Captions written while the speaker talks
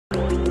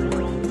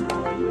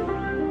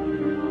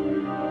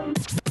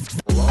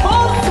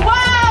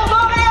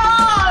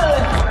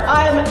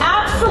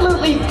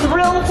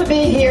thrilled to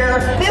be here.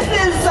 This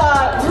is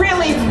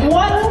really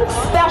one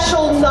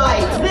special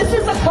night. This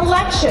is a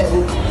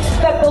collection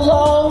that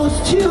belongs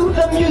to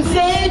the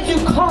Musée du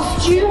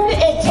Costume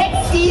et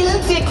Textile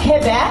de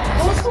Québec.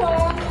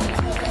 Bonsoir.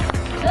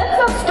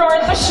 Let's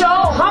start the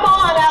show. Come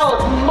on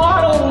out,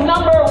 model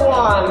number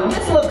one.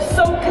 This looks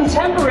so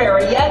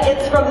contemporary, yet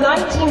it's from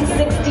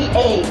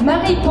 1968.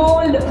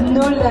 Marie-Paul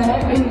Nolin,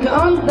 une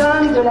grande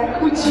dame de la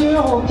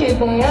couture au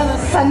Québec.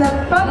 Ça n'a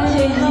pas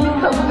vieilli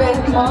comme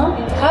vêtement.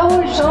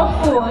 Raoul Jean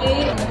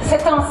Fauré,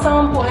 cet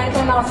ensemble pourrait être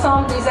un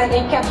ensemble des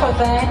années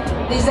 80,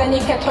 des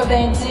années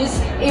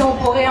 90, et on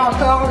pourrait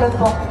encore le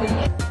porter.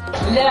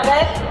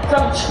 Lorette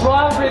comme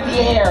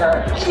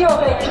Trois-Rivières. Qui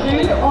aurait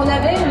cru? On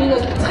avait une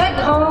très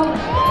grande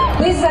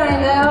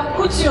designer,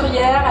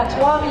 couturière à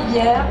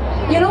Trois-Rivières.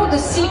 You know, the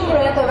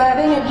secret of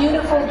having a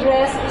beautiful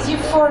dress is you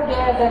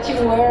forget that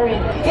you wear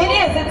it. It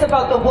is. It's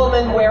about the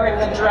woman wearing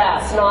the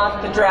dress,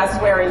 not the dress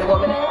wearing the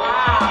woman.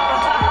 Wow.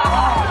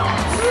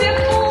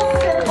 Simple,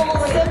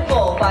 simple,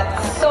 simple, but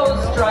so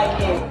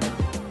striking.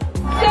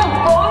 C'est un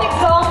bon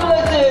exemple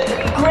de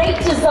great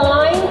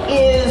design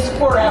is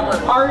forever.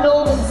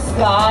 Arnold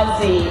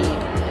Scazi.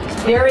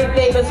 Very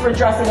famous for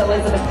dressing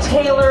Elizabeth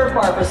Taylor,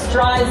 Barbara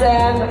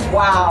Streisand.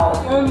 Wow.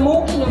 Un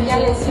mot qui nous vient à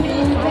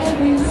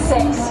l'esprit,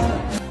 sexe.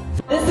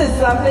 This is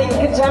something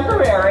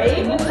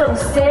contemporary from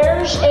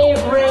Serge et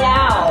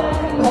Real.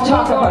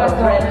 Talk about a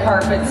red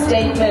carpet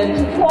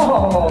statement.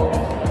 Whoa.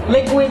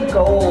 Liquid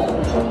gold.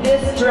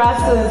 This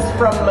dress is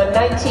from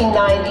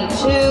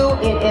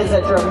 1992. It is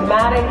a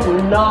dramatic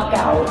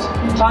knockout.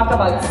 Talk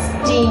about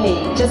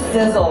steamy, just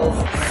sizzles.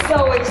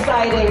 So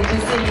exciting to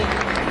see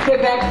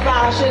Quebec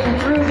fashion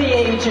through the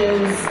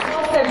ages.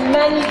 C'est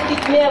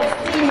magnifique.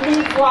 Merci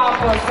mille fois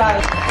pour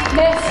ça.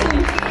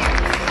 Merci.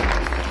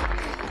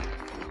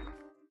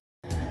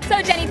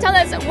 So Jenny, tell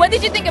us, what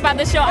did you think about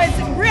the show? It's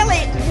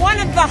really one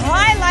of the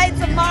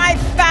highlights of my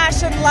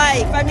fashion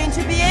life. I mean,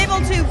 to be able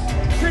to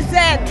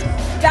present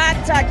that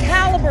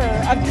caliber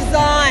of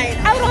design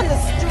out on the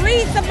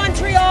streets of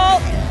Montreal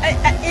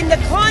in the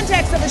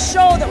context of a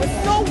show that was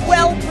so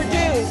well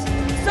produced,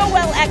 so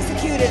well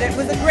executed. It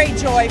was a great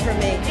joy for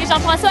me. Et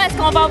Jean-François, est-ce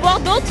qu'on va voir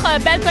d'autres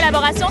belles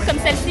collaborations comme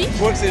celle-ci? Je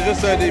crois que c'est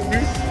juste un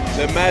début.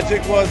 The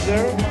magic was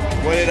there.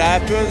 When it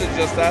happens, it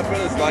just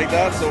happens. It's like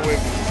that. So we're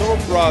so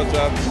proud to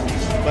have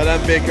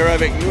Madame Beker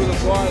avec nous ce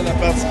soir et la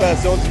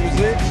participation du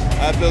musée.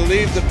 I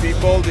believe the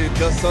people, they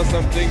just saw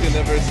something they've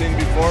never seen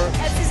before.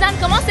 Suzanne,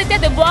 comment c'était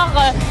de voir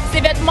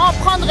ces vêtements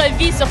prendre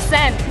vie sur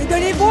scène? Et de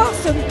les voir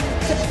se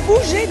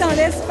bouger dans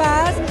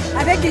l'espace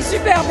avec des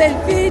super belles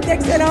filles,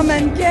 d'excellents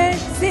mannequins,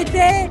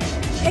 c'était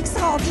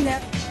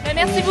extraordinaire.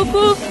 Merci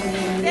beaucoup.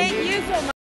 Thank you so much.